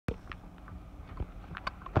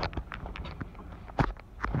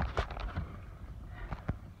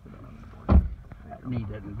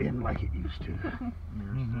doesn't bend like it used to.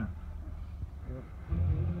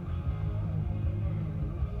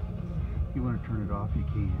 If you want to turn it off, you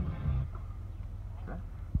can. Okay.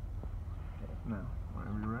 Now,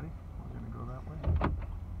 whenever you're ready, we're going to go that way.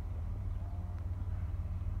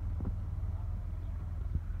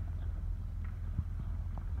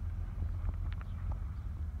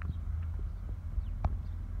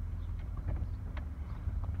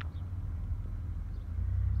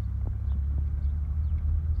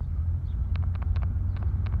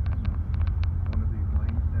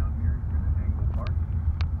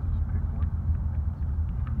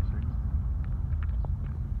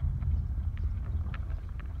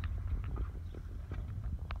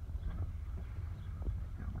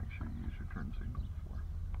 Turn signal before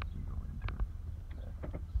you go into it.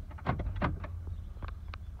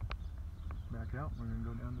 Back out, we're going to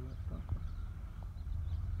go down to that stuff.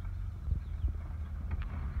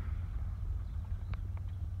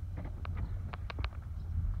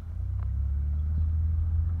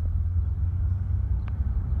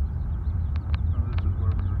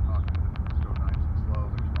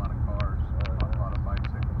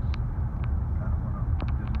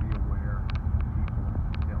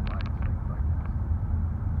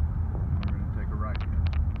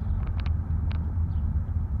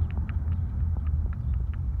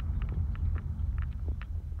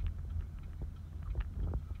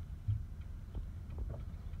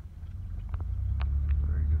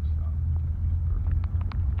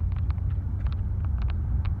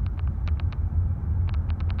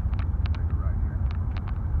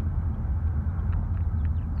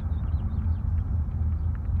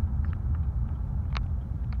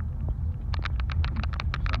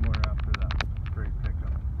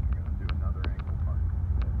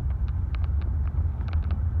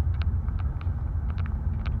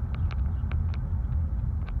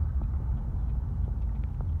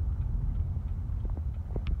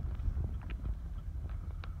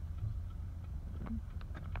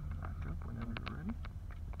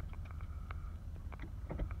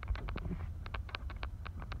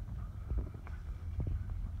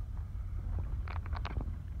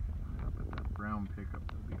 Brown pickup,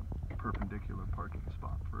 there'll be a perpendicular parking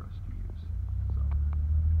spot for us to use. So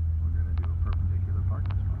we're going to do a perpendicular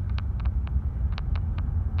parking spot.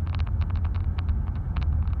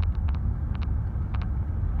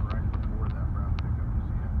 Right before that brown pickup, you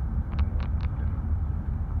see it? Okay.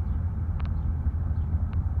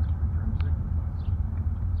 Turn signal.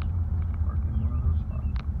 Park in one of those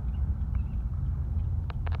spots.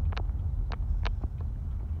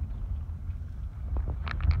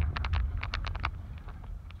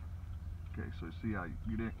 Okay, so see how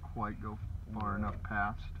you didn't quite go far enough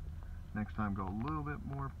past. Next time go a little bit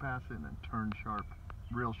more past it and then turn sharp,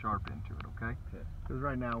 real sharp into it, okay? Okay. Because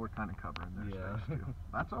right now we're kind of covering their space too.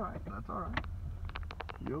 That's alright, that's alright.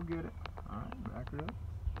 You'll get it. Alright, back it up.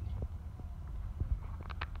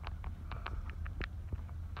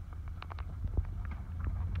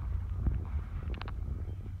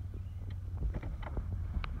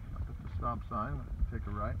 Up at the stop sign, take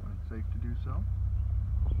a right when it's safe to do so.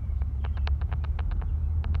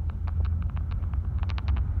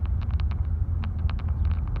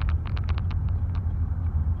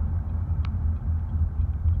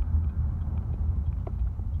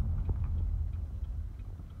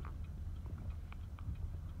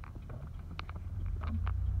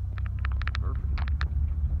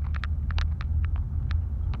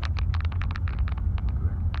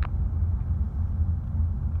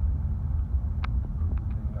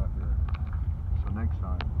 Next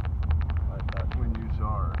time, when you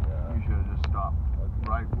saw her, you should have just stopped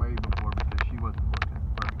right way before, because she wasn't looking,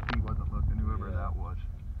 or he wasn't looking, whoever that was.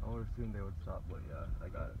 I would assume they would stop, but yeah, I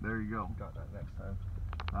got it. There you go. Got that next time.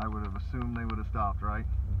 I would have assumed they would have stopped, right?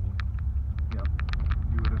 Mm-hmm. Yep.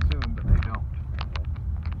 You would assume, but they don't.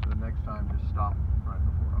 So the next time, just stop right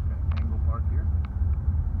before. Okay, angle park here.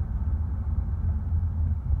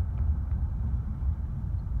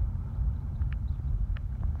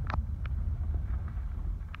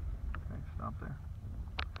 Stop there.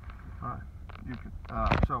 Alright, you can,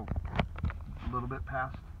 so a little bit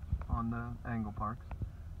past on the angle parks,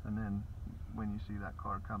 and then when you see that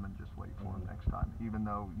car coming, just wait for him next time. Even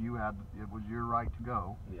though it was your right to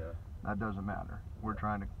go, that doesn't matter. We're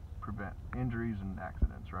trying to prevent injuries and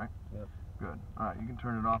accidents, right? Yep. Good. Alright, you can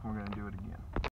turn it off and we're going to do it again.